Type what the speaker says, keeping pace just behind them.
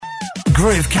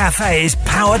Groove Cafe is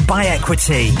powered by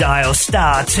Equity. Dial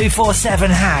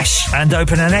 *247# and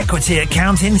open an Equity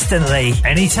account instantly.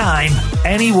 Anytime,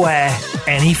 anywhere,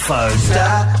 any phone.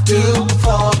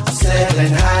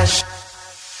 *247#.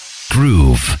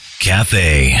 Groove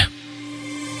Cafe.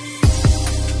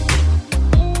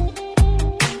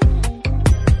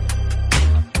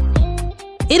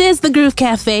 It is the Groove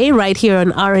Cafe right here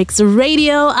on RX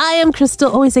Radio. I am Crystal,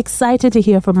 always excited to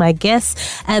hear from my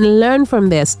guests and learn from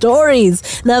their stories.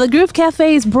 Now, the Groove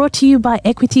Cafe is brought to you by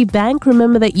Equity Bank.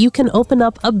 Remember that you can open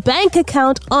up a bank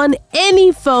account on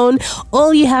any phone.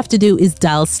 All you have to do is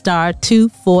dial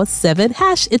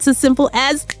 *247#. It's as simple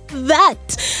as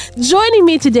that. Joining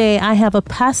me today, I have a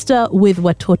pastor with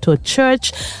Watoto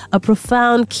Church, a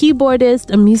profound keyboardist,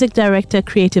 a music director,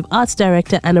 creative arts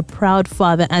director, and a proud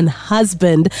father and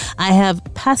husband. I have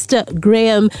Pastor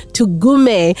Graham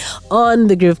Tugume on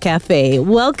the Groove Cafe.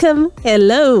 Welcome.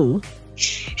 Hello.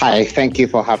 Hi, thank you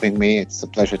for having me. It's a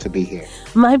pleasure to be here.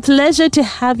 My pleasure to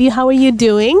have you. How are you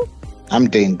doing? I'm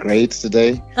doing great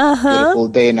today. Beautiful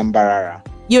day in Mbarara.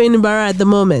 You're in Mbarara at the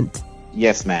moment?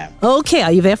 Yes, ma'am. Okay,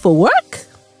 are you there for work?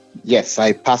 Yes,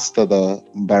 I pastor the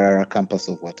Mbarara campus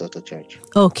of Watoto Church.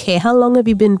 Okay, how long have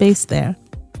you been based there?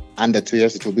 Under 2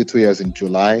 years. It will be 2 years in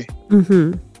July.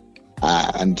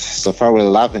 And so far we're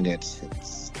loving it.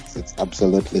 It's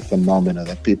absolutely phenomenal.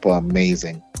 The people are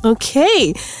amazing.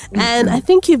 Okay. And I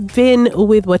think you've been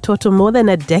with Watoto more than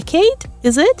a decade,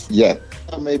 is it? Yeah,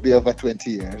 maybe over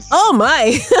 20 years. Oh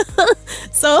my.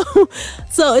 So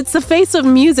it's the face of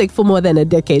music for more than a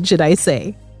decade, should I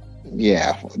say?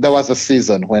 Yeah, there was a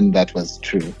season when that was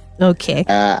true. Okay.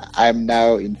 I'm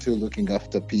now into looking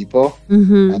after people,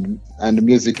 and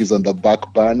music is on the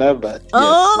back burner. But yes.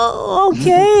 Oh,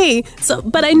 okay.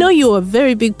 But I know you were a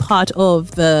very big part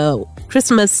of the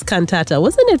Christmas cantata,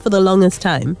 wasn't it, for the longest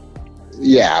time?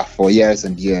 Yeah, for years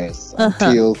and years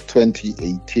until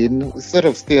 2018. We sort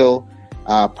of still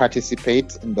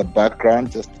participate in the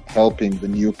background, just helping the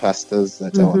new pastors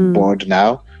that are on board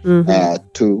now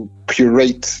to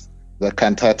curate the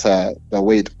cantata the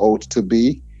way it ought to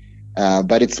be.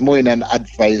 But it's more in an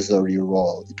advisory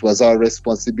role. It was our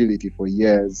responsibility for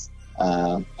years.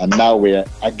 And now we're,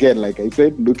 again, like I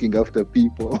said, looking after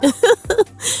people.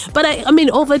 But I mean,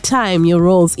 over time, your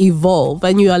roles evolve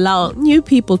and you allow new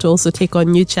people to also take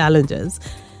on new challenges.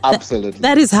 Absolutely.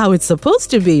 That is how it's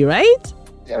supposed to be, right?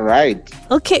 Yeah, right.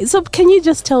 Okay, so can you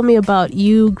just tell me about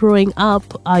you growing up?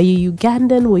 Are you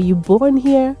Ugandan? Were you born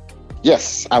here?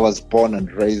 Yes, I was born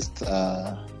and raised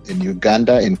in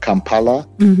Uganda, in Kampala.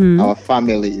 Our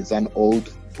family is an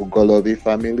old Bugolobi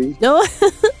family. Oh,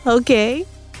 okay.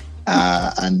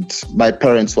 And my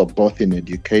parents were both in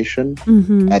education.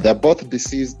 They're both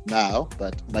deceased now,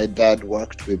 but my dad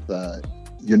worked with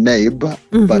UNAIB,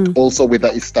 but also with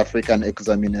the East African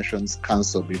Examinations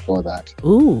Council before that.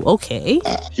 Ooh, okay.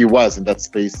 He was in that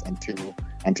space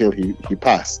until he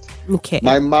passed. Okay.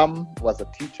 My mom was a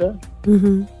teacher,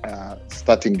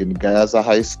 starting in Gayaza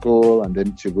High School and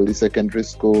then Chibuli Secondary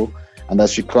School. And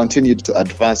as she continued to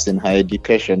advance in her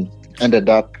education, ended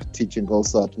up teaching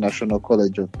also at National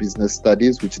College of Business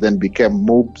Studies, which then became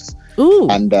MUBS. Ooh.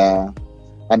 And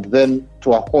then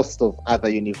to a host of other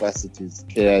universities,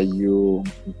 KIU,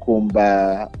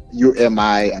 Nkumba,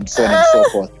 UMI, and so on and so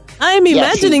forth. I'm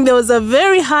imagining there was a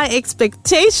very high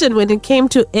expectation when it came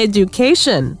to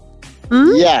education.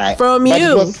 Yeah. From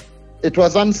you. It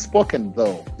was unspoken,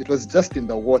 though. It was just in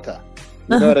the water.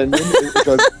 You know what I mean?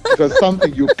 It was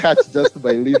something you catch just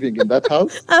by living in that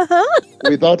house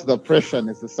without the pressure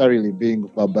necessarily being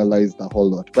verbalized a whole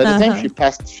lot. By the time she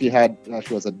passed, she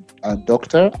was a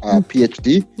doctor, a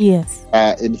PhD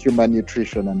in human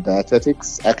nutrition and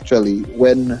dietetics. Actually,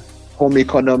 when home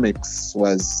economics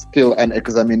was still an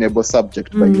examinable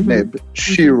subject by UNAIB,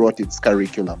 she wrote its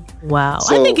curriculum. Wow.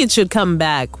 So, I think it should come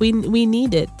back. We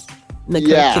need it in the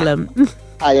curriculum.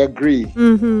 I agree.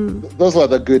 Those were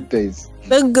the good days.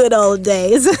 The good old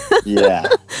days. Yeah.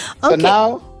 So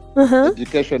now,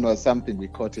 education was something we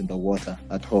caught in the water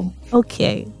at home.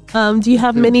 Okay. Do you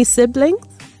have many siblings?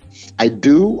 I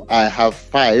do. I have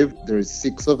 5. There is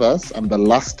 6 of us. I'm the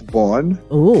last born.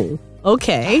 Oh,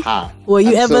 okay. Were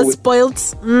you ever spoiled?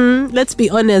 Let's be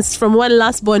honest. From one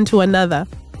last born to another.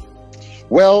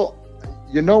 Well,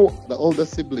 the older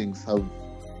siblings have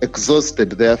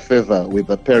exhausted their favor with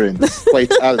the parents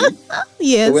quite early.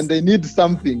 Yes. So when they need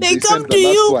something, they come send to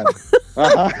the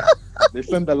last one. They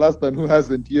send the last one who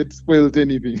hasn't yet spoiled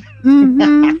anything.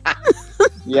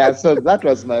 Yeah, so that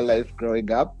was my life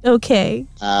growing up. Okay.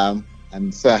 And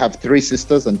so I have 3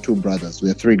 sisters and 2 brothers.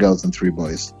 We're 3 girls and 3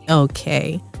 boys.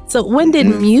 Okay. So when did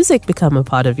music become a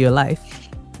part of your life?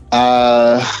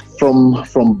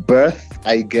 From birth,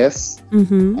 I guess.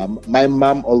 My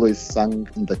mom always sang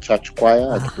in the church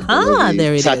choir at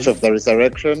the Church of the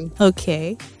Resurrection.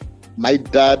 Okay. My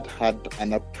dad had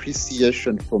an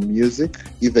appreciation for music,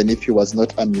 even if he was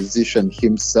not a musician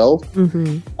himself.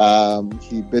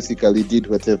 He basically did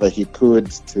whatever he could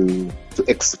to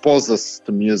expose us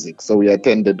to music. So we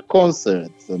attended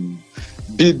concerts and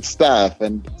did stuff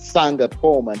and sang at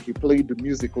home, and he played the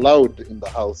music loud in the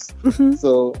house.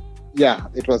 So yeah,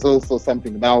 it was also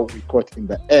something now we caught in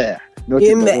the air. Not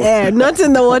in the air, not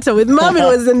in the water. With mom, it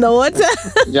was in the water.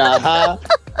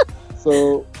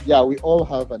 So yeah, we all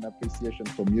have an appreciation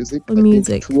for music. I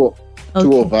think two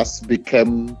of us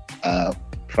became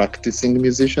practicing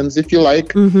musicians, if you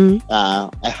like. I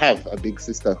have a big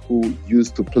sister who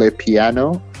used to play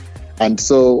piano, and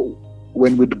so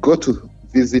when we'd go to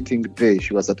visiting day,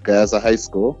 she was at Gayaza High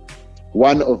School.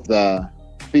 One of the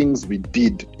things we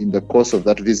did in the course of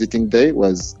that visiting day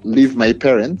was leave my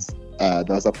parents. There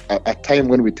was a time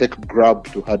when we take Grab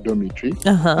to her dormitory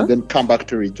and then come back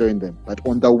to rejoin them. But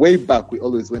on the way back, we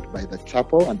always went by the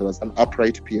chapel, and there was an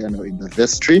upright piano in the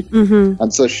vestry.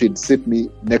 And so she'd sit me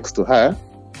next to her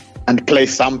and play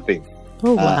something.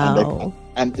 Oh, wow.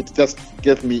 And it just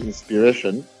gave me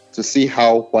inspiration to see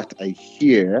how what I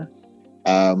hear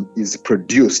is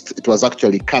produced. It was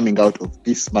actually coming out of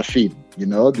this machine,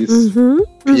 this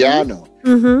piano.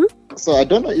 So I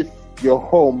don't know if your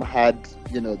home had,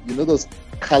 those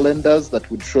calendars that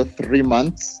would show 3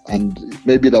 months, and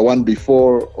maybe the one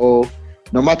before, or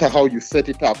no matter how you set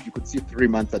it up, you could see 3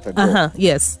 months at a go.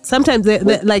 Yes. Sometimes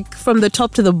they're like from the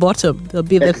top to the bottom, there'll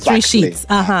be the 3 sheets.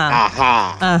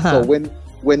 So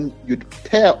when you'd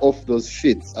tear off those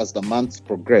sheets as the months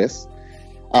progress,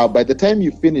 by the time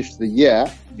you finish the year,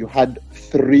 you had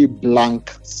 3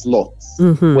 blank slots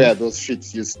where those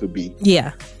sheets used to be.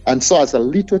 Yeah. And so as a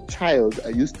little child, I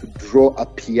used to draw a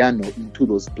piano into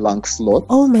those blank slots.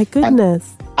 Oh my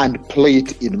goodness. And play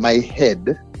it in my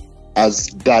head as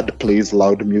dad plays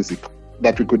loud music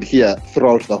that we could hear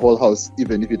throughout the whole house,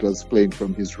 even if it was playing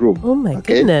from his room. Oh my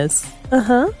goodness.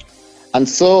 And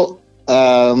so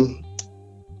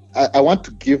I want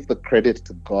to give the credit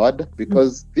to God,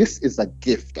 because this is a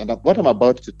gift. And what I'm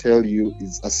about to tell you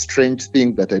is a strange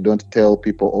thing that I don't tell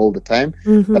people all the time.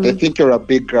 But I think you're a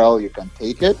big girl, you can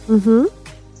take it.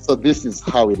 So this is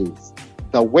how it is.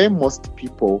 The way most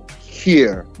people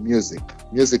hear music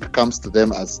comes to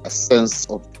them as a sense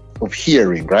of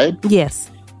hearing, right? Yes.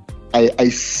 I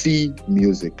see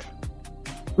music.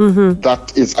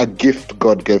 That is a gift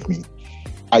God gave me.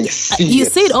 I see You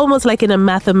see it almost like in a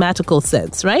mathematical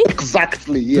sense, right?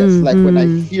 Exactly, yes. Like when I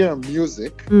hear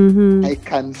music, I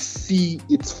can see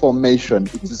its formation.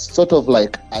 It is sort of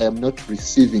like I am not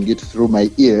receiving it through my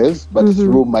ears, but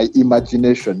through my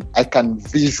imagination. I can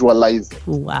visualize it.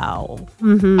 Wow.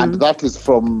 And that is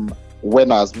from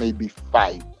when I was maybe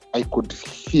 5. I could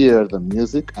hear the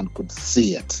music and could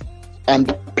see it.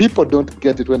 And people don't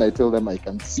get it when I tell them I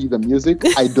can see the music.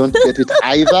 I don't get it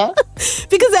either.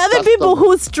 Because other people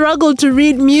who struggle to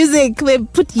read music, they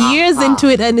put years into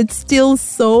it and it's still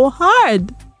so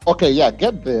hard. Okay, yeah,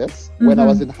 get this. When I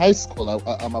was in high school,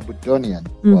 I'm a Budonian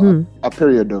for a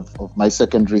period of my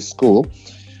secondary school.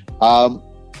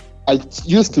 I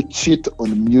used to cheat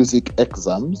on music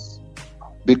exams,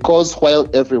 because while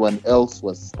everyone else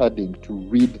was studying to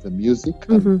read the music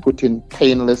and put in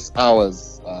painless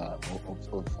hours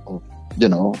of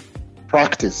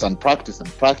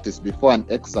practice before an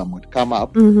exam would come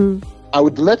up, I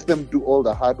would let them do all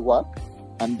the hard work,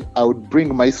 and I would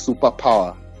bring my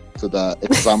superpower to the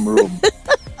exam room.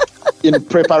 In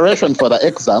preparation for the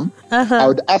exam, I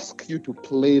would ask you to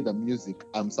play the music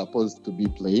I'm supposed to be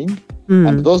playing.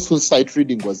 And those whose sight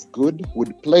reading was good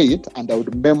would play it, and I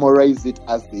would memorize it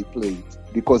as they play it,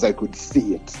 because I could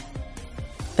see it.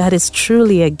 That is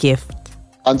truly a gift.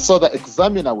 And so the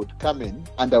examiner would come in,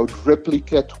 and I would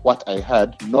replicate what I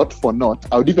had, note for note.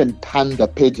 I would even turn the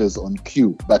pages on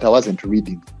cue, but I wasn't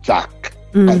reading jack.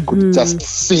 I could just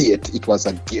see it. It was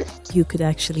a gift. You could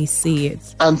actually see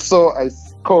it. And so I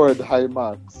scored high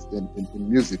marks in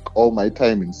music all my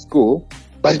time in school.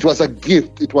 But it was a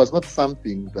gift. It was not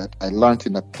something that I learned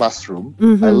in a classroom.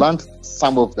 I learned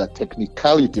some of the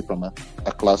technicality from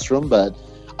a classroom, but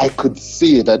I could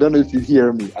see it. I don't know if you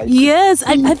hear me. Yes,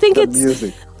 I think it's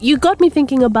music. You got me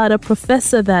thinking about a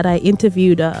professor that I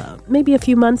interviewed maybe a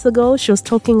few months ago. She was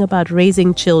talking about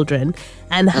raising children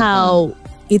and how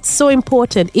it's so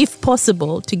important, if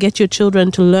possible, to get your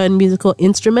children to learn musical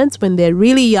instruments when they're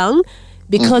really young,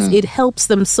 because it helps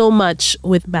them so much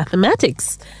with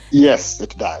mathematics. Yes,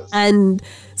 it does. And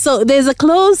so there's a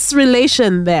close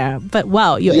relation there. But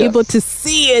wow, you're able to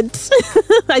see it.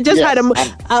 I just had a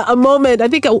moment. I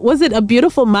think, was it A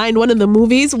Beautiful Mind, one of the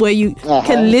movies where you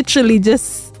can literally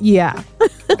just,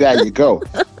 There you go.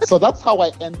 So that's how I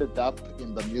ended up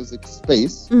in the music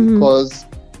space because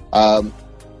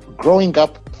growing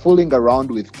up, fooling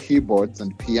around with keyboards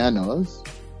and pianos,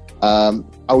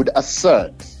 I would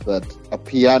assert that a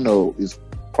piano is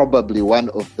probably one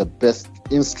of the best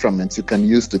instruments you can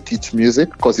use to teach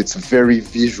music because it's very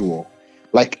visual.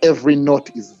 Like every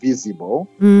note is visible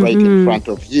right in front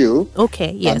of you.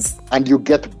 Okay, yes. And you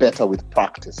get better with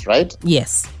practice, right?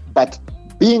 Yes. But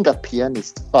being a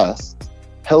pianist first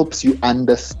helps you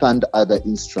understand other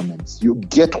instruments. You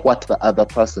get what the other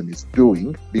person is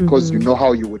doing because you know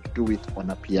how you would do it on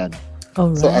a piano.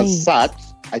 All So right. as such,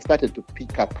 I started to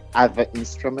pick up other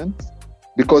instruments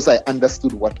because I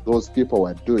understood what those people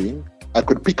were doing. I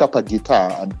could pick up a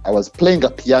guitar and I was playing a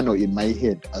piano in my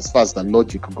head as far as the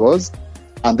logic goes,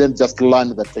 and then just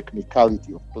learn the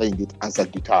technicality of playing it as a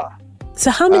guitar.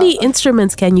 So how many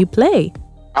instruments can you play?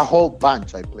 A whole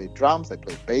bunch. I play drums, I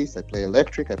play bass, I play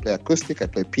electric, I play acoustic, I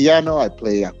play piano, I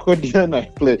play accordion, I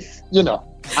play,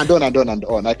 and on and on and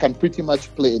on. I can pretty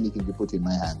much play anything you put in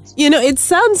my hands. It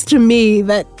sounds to me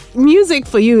that music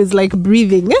for you is like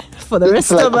breathing for the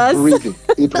rest like of us. Breathing.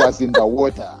 It was in the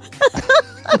water.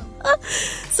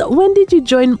 So when did you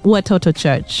join Watoto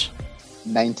Church?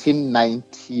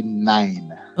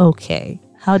 1999. Okay.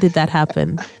 How did that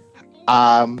happen?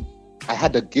 I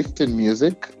had a gift in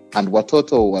music, and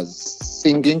Watoto was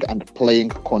singing and playing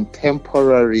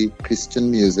contemporary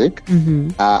Christian music.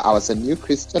 I was a new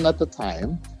Christian at the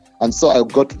time, and so I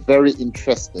got very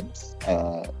interested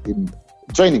in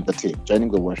joining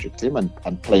the worship team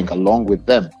and playing along with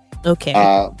them. Okay.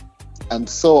 And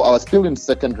so I was still in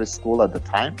secondary school at the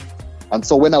time, and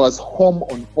so when I was home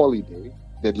on holiday,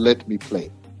 they'd let me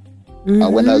play.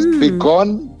 When I was big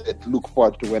gone, they'd look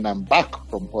forward to when I'm back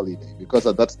from holiday. Because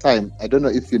at that time, I don't know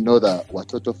if you know the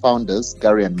Watoto founders,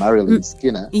 Gary and Marilyn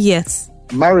Skinner. Yes.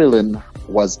 Marilyn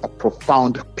was a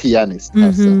profound pianist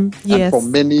herself. Yes. And for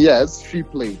many years, she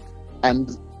played.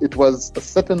 And it was a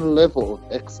certain level of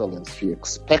excellence she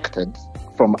expected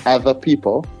from other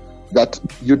people that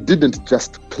you didn't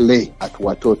just play at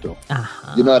Watoto.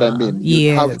 You know what I mean?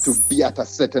 You have to be at a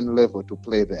certain level to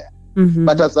play there.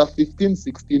 But as a 15,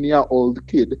 16-year-old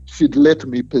kid, she'd let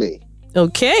me play.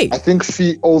 Okay. I think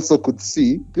she also could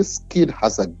see this kid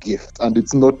has a gift and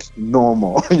it's not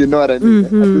normal. You know what I mean?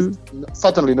 At least,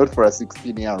 certainly not for a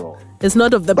 16-year-old. It's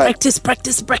not of the But-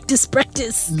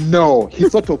 practice. No, he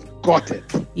sort of got it.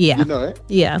 Yeah. You know?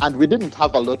 Yeah. And we didn't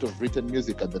have a lot of written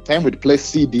music at the time. We'd play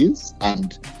CDs,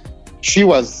 and she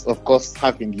was, of course,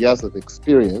 having years of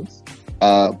experience.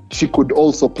 She could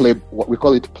also play what we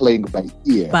call it playing by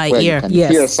ear. By where ear, you can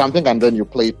yes. hear something and then you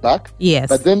play it back. Yes.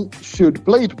 But then she would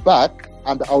play it back,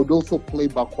 and I would also play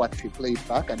back what she played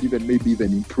back and maybe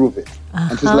even improve it.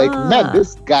 And she's like, man,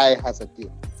 this guy has a gift.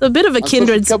 So a bit of a And so she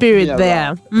kindred kept me spirit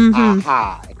there.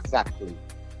 around. Exactly.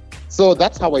 So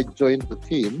that's how I joined the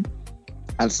team.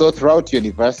 And so throughout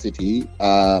university,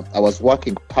 I was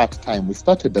working part-time. We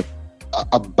started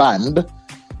a band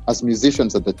as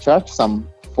musicians at the church, some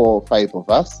 4 or 5 of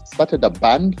us, started a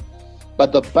band.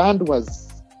 But the band was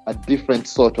a different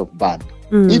sort of band.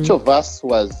 Each of us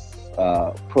was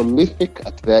prolific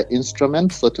at their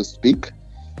instrument, so to speak.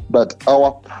 But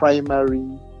our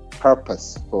primary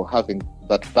purpose for having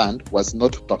that band was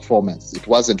not performance. It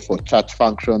wasn't for church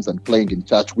functions and playing in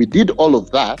church. We did all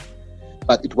of that,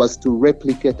 but it was to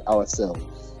replicate ourselves.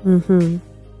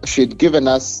 She'd given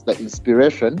us the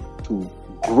inspiration to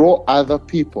grow other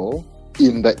people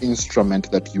in the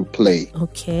instrument that you play.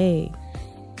 Okay.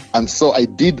 And so I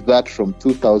did that from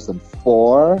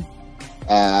 2004.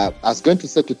 I was going to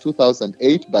say to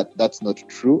 2008, but that's not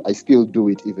true. I still do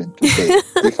it even today.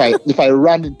 If I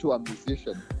run into a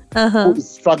musician who is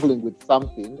struggling with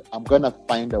something, I'm going to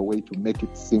find a way to make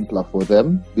it simpler for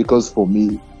them, because for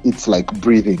me, it's like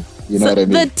breathing. You know what I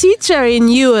mean? The teacher in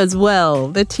you as well,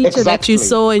 the teacher that you Exactly.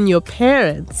 saw in your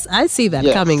parents. I see that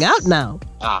Yes. coming out now.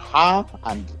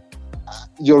 And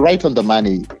you're right on the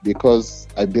money, because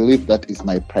I believe that is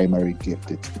my primary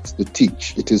gift. It's to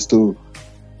teach. It is to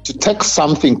take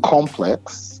something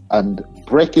complex and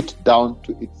break it down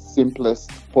to its simplest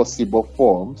possible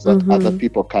form so that other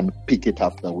people can pick it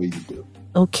up the way you do.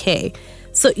 Okay.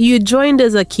 So you joined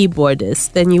as a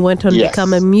keyboardist, then you went on to Yes.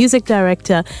 become a music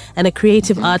director and a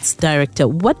creative arts director.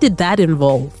 What did that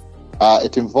involve?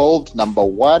 It involved, number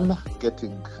one,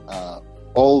 getting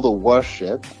all the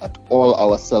worship at all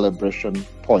our celebration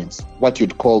points, what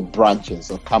you'd call branches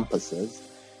or campuses,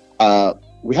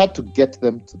 we had to get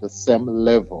them to the same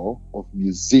level of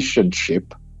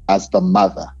musicianship as the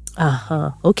mother.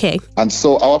 Okay. And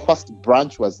so our first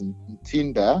branch was in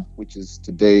Tinda, which is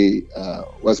today,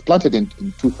 was planted in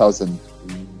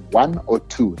 2001 or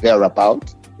 2,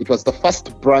 thereabout. It was the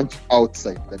first branch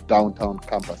outside the downtown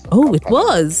campus. Oh, it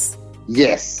was?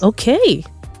 Yes. Okay.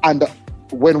 And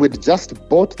when we'd just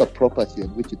bought the property on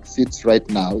which it sits right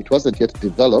now, it wasn't yet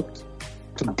developed.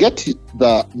 To get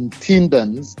the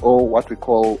Ntindans, or what we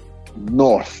call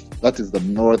north, that is the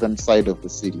northern side of the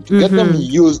city, to get them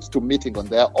used to meeting on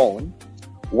their own,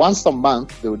 once a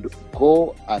month they would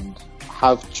go and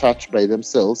have church by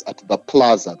themselves at the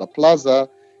plaza. The plaza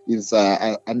is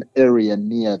an area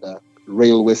near the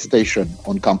railway station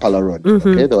on Kampala Road.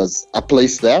 Okay, there was a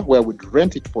place there where we'd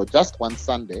rent it for just one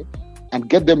Sunday and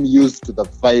get them used to the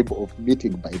vibe of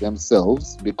meeting by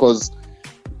themselves, because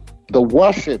the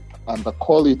worship and the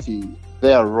quality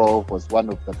thereof was one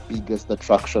of the biggest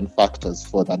attraction factors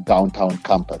for the downtown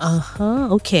campus.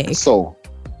 Okay. So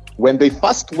when they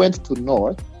first went to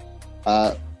North,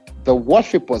 the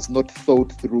worship was not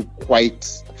thought through quite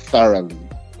thoroughly.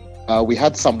 We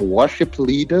had some worship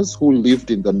leaders who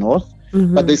lived in the North,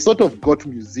 but they sort of got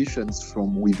musicians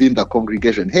from within the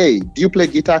congregation. Hey, do you play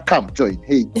guitar? Come, join.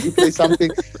 Hey, do you play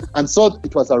something? And so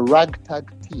it was a ragtag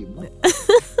team.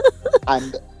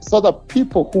 And so the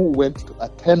people who went to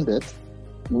attend it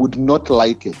would not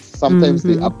like it. Sometimes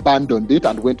they abandoned it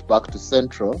and went back to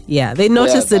Central. Yeah, they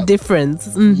noticed the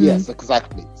difference. Yes,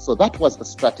 exactly. So that was the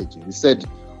strategy. We said,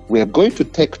 we are going to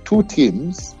take 2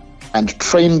 teams and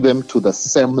train them to the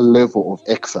same level of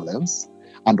excellence.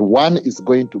 And one is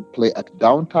going to play at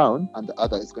downtown and the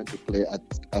other is going to play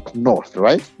at North,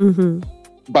 right?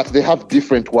 But they have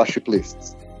different worship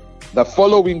lists. The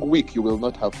following week, you will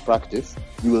not have practice.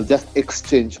 You will just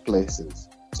exchange places.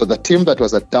 So the team that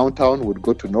was at downtown would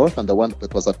go to North, and the one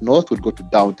that was at North would go to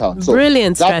downtown. So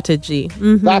brilliant strategy.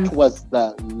 That was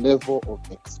the level of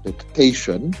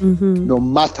expectation, no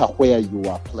matter where you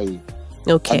are playing.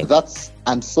 Okay.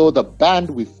 And so the band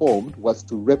we formed was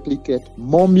to replicate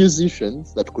more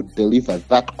musicians that could deliver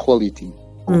that quality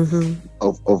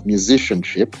of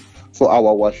musicianship for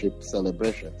our worship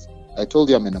celebrations. I told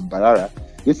you I'm in Mbarara.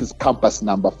 This is campus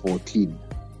number 14.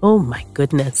 Oh my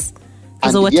goodness.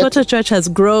 So Watoto Church has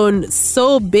grown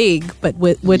so big, but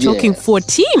we're talking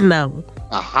 14 now.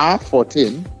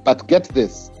 14. But get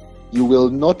this, you will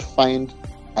not find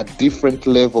a different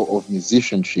level of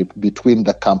musicianship between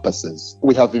the campuses.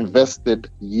 We have invested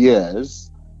years,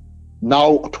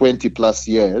 now 20 plus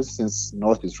years, since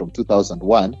North is from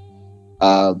 2001,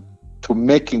 to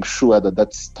making sure that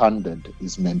that standard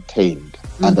is maintained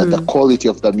and that the quality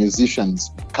of the musicians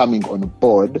coming on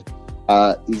board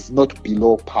is not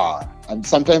below par. And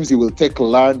sometimes you will take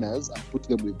learners and put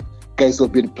them with guys who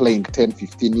have been playing 10,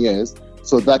 15 years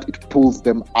so that it pulls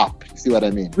them up. You see what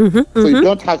I mean? So you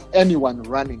don't have anyone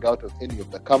running out of any of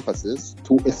the campuses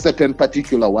to a certain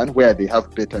particular one where they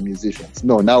have better musicians.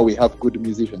 No, now we have good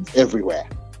musicians everywhere.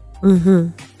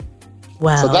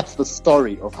 Wow. So that's the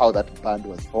story of how that band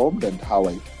was formed and how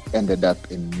I ended up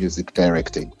in music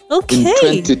directing. Okay.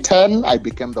 In 2010, I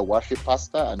became the worship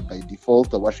pastor, and by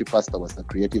default, the worship pastor was the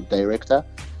creative director.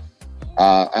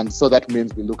 And so that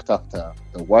means we looked after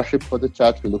the worship for the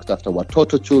church. We looked after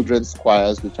Watoto Children's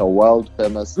Choirs, which are world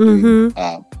famous, doing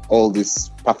all these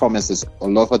performances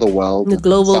all over the world. The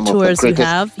global tours you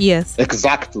have, yes.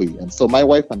 Exactly. And so my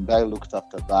wife and I looked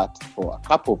after that for a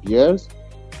couple of years.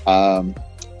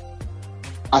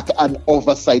 At an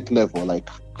oversight level, like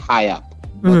high up,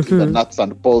 not in the nuts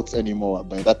and bolts anymore.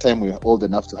 By that time, we were old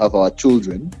enough to have our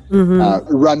children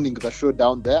running the show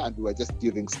down there, and we were just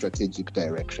giving strategic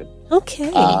direction.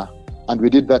 Okay. And we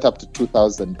did that up to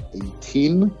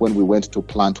 2018 when we went to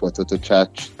plant Watoto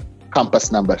Church, campus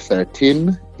number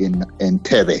 13 in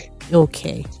Entebbe.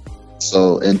 Okay.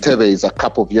 So Entebbe is a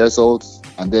couple of years old,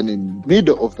 and then in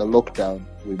middle of the lockdown,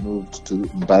 we moved to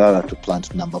Mbarara to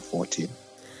plant number 14.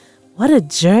 What a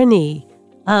journey.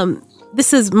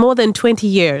 This is more than 20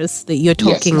 years that you're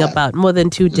talking about, more than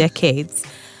 2 decades.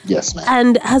 Yes, ma'am.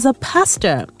 And as a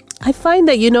pastor, I find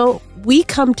that, we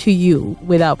come to you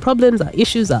with our problems, our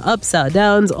issues, our ups, our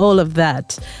downs, all of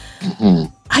that.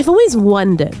 I've always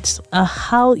wondered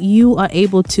how you are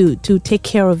able to take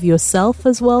care of yourself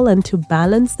as well and to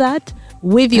balance that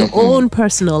with your own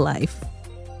personal life.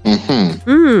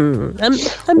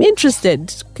 I'm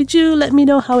interested. Could you let me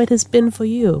know how it has been for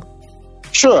you?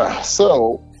 Sure.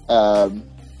 So,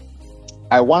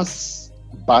 I once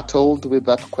battled with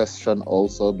that question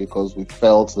also because we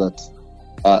felt that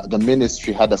the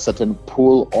ministry had a certain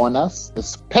pull on us,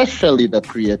 especially the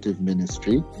creative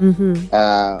ministry.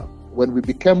 When we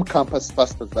became campus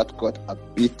pastors, that got a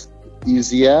bit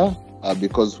easier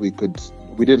because we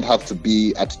didn't have to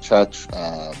be at church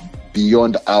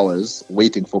beyond hours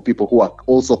waiting for people who are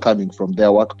also coming from their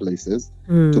workplaces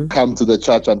to come to the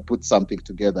church and put something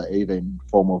together, either in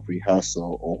form of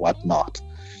rehearsal or whatnot.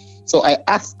 So I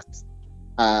asked,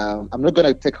 I'm not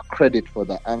going to take credit for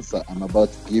the answer I'm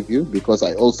about to give you, because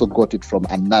I also got it from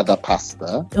another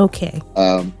pastor. Okay.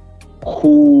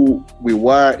 Who we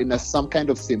were in some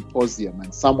kind of symposium,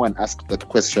 and someone asked that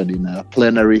question in a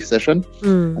plenary session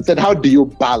and said, how do you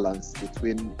balance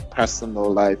between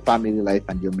personal life, family life,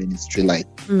 and your ministry life?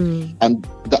 And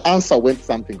the answer went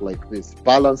something like this: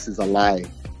 balance is a lie.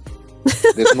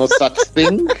 There's no such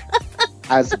thing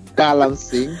as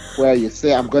balancing, where you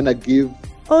say, I'm going to give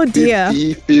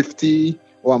 50,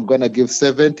 or I'm going to give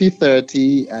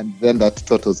 70-30, and then that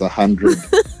totals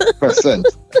 100%.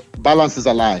 Balance is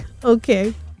a lie.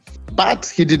 Okay. But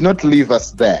he did not leave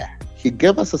us there. He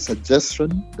gave us a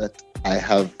suggestion that I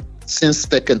have since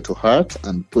taken to heart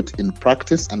and put in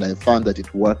practice, and I found that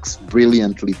it works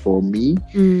brilliantly for me.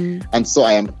 And so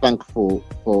I am thankful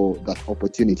for that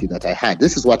opportunity that I had.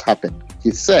 This is what happened.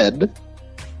 He said,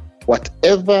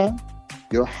 whatever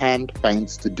your hand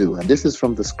finds to do, and this is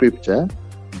from the scripture,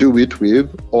 do it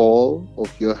with all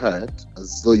of your heart,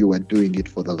 as though you were doing it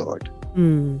for the Lord.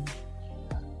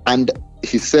 And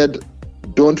he said,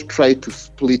 don't try to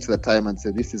split the time and say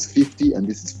this is 50 and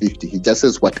this is 50. He just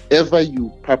says, whatever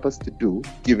you purpose to do,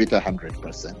 give it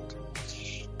 100%.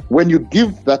 When you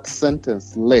give that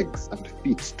sentence legs and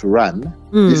feet to run,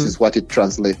 this is what it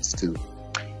translates to.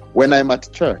 When I'm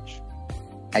at church,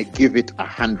 I give it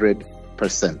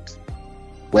 100%.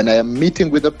 When I am meeting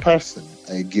with a person,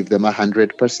 I give them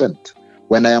 100%.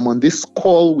 When I am on this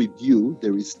call with you,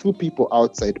 there is 2 people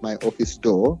outside my office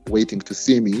door waiting to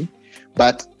see me,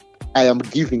 but I am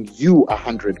giving you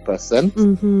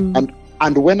 100%.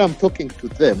 And when I'm talking to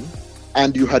them,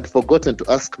 and you had forgotten to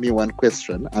ask me one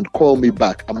question and call me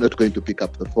back, I'm not going to pick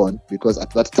up the phone, because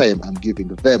at that time I'm giving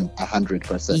them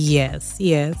 100%.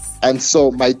 Yes. And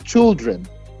so my children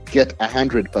get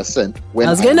 100% when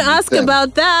I was going to ask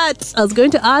about that. I was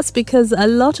going to ask, because a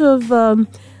lot of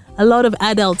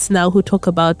adults now who talk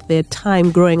about their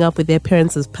time growing up with their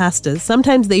parents as pastors,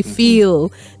 sometimes they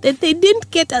feel that they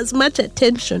didn't get as much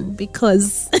attention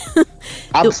because...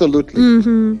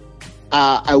 Absolutely.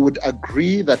 I would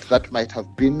agree that might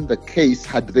have been the case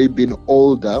had they been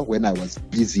older when I was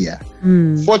busier.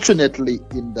 Fortunately,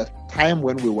 in the time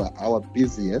when we were our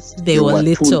busiest, they were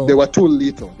little. They were too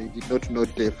little. They did not know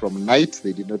day from night.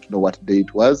 They did not know what day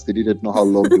it was. They didn't know how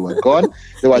long you were gone.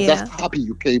 They were just happy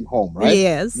you came home, right?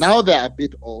 Yes. Now they're a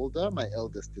bit older. My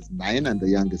eldest is 9 and the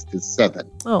youngest is 7.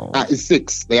 Is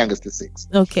 6. The youngest is 6.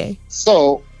 Okay.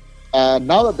 So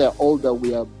now that they're older,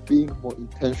 we are being more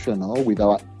intentional with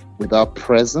our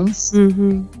presence.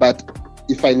 But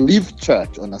if I leave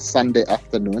church on a Sunday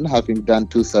afternoon, having done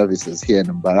 2 services here in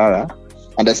Mbarara,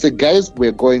 and I say, guys,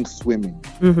 we're going swimming,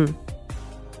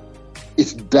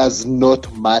 it does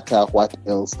not matter what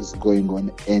else is going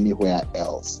on anywhere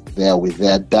else. They are with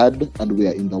their dad, and we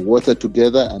are in the water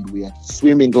together, and we are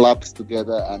swimming laps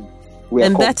together, and we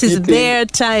are competing. That is their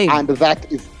time. And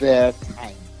that is their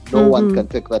time. No one can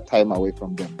take that time away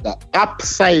from them. The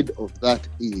upside of that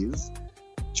is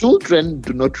children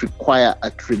do not require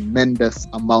a tremendous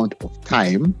amount of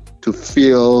time to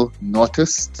feel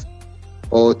noticed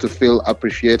or to feel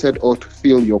appreciated or to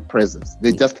feel your presence.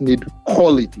 They just need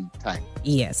quality time.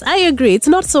 Yes, I agree. It's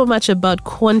not so much about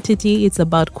quantity, it's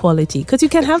about quality. Because you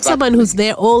can have someone who's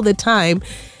there all the time,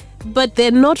 but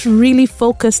they're not really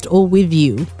focused or with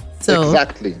you. So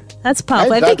exactly. That's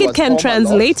powerful. I think it can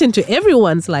translate into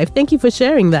everyone's life. Thank you for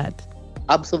sharing that.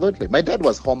 Absolutely. My dad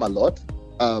was home a lot.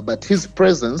 But his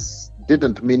presence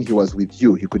didn't mean he was with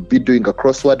you. He could be doing a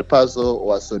crossword puzzle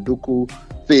or a Sudoku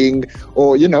thing,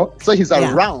 or, so he's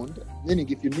around, meaning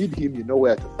if you need him, you know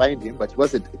where to find him, but he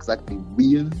wasn't exactly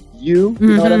with you.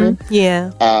 You know what I mean?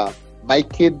 Yeah. My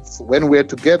kids, when we're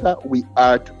together, we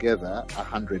are together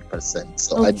 100%.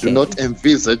 So I do not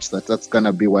envisage that that's going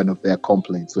to be one of their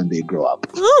complaints when they grow up.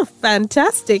 Oh,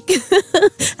 fantastic.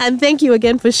 And thank you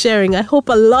again for sharing. I hope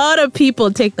a lot of people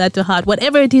take that to heart.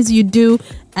 Whatever it is you do,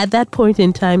 at that point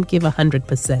in time, give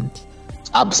 100%.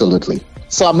 Absolutely.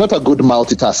 So I'm not a good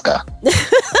multitasker.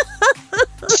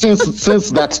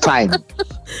 Since that time,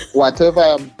 whatever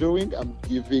I'm doing, I'm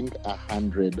giving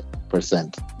 100%.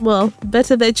 Well,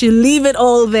 better that you leave it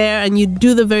all there and you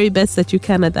do the very best that you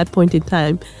can at that point in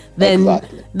time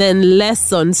than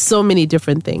less on so many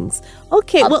different things.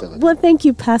 Okay, well, thank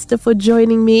you, Pastor, for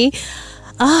joining me.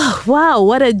 Oh, wow.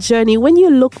 What a journey. When you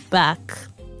look back,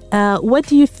 what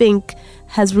do you think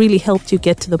has really helped you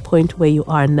get to the point where you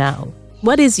are now?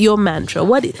 What is your mantra?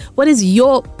 What is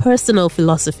your personal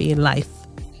philosophy in life?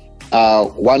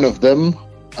 One of them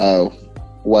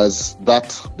was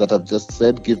that I've just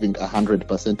said, giving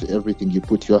 100% to everything you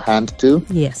put your hand to.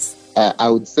 Yes. I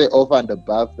would say over and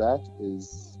above that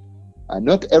is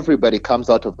not everybody comes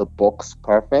out of the box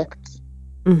perfect.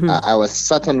 Mm-hmm. I was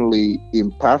certainly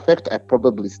imperfect. I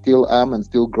probably still am and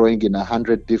still growing in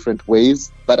 100 different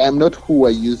ways. But I'm not who I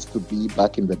used to be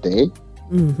back in the day.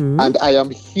 Mm-hmm. And I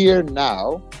am here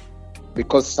now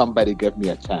because somebody gave me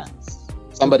a chance.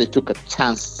 Somebody took a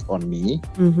chance on me.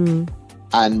 Mm-hmm.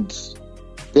 And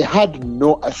they had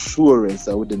no assurance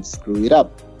I wouldn't screw it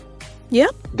up.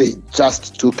 Yep. They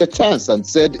just took a chance and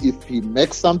said, if he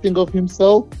makes something of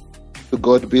himself, to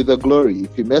God be the glory.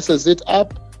 If he messes it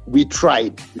up, we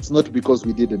tried. It's not because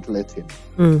we didn't let him.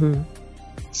 Mm-hmm.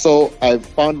 So I've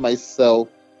found myself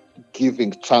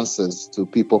giving chances to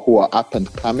people who are up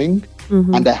and coming,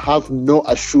 mm-hmm. and I have no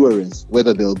assurance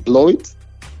whether they'll blow it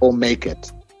or make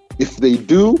it. If they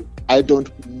do, I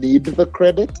don't need the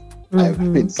credit.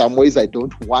 Mm-hmm. In some ways, I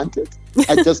don't want it.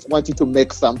 I just want you to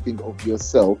make something of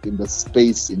yourself in the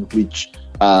space in which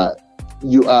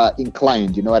you are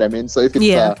inclined. You know what I mean? So if it's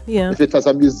if it was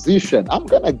a musician, I'm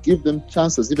gonna give them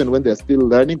chances even when they're still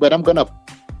learning. But I'm gonna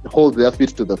hold their feet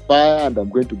to the fire, and I'm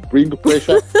going to bring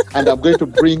pressure, and I'm going to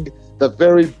bring the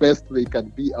very best they can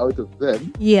be out of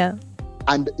them. Yeah.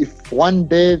 And if one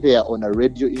day they are on a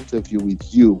radio interview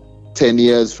with you 10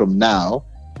 years from now,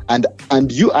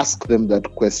 and you ask them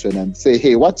that question and say,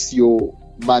 hey, what's your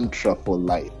mantra for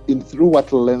life? Through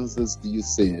what lenses do you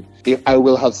say it? If I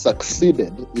will have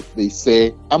succeeded if they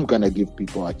say, I'm going to give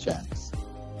people a chance.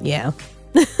 Yeah.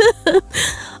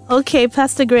 Okay,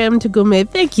 Pastor Graham Tugume,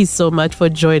 thank you so much for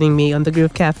joining me on the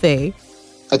Groove Cafe.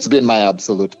 It's been my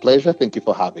absolute pleasure. Thank you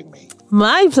for having me.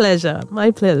 My pleasure.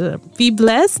 My pleasure. Be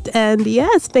blessed. And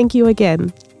yes, thank you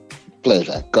again.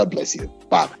 Pleasure. God bless you.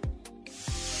 Bye.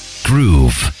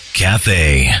 Groove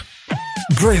Cafe.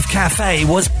 Groove Cafe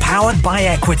was powered by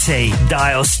Equity.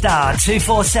 Dial star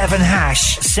 247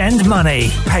 hash. Send money,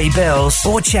 pay bills,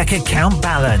 or check account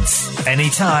balance.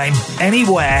 Anytime,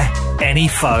 anywhere, any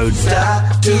phone. Star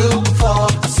 247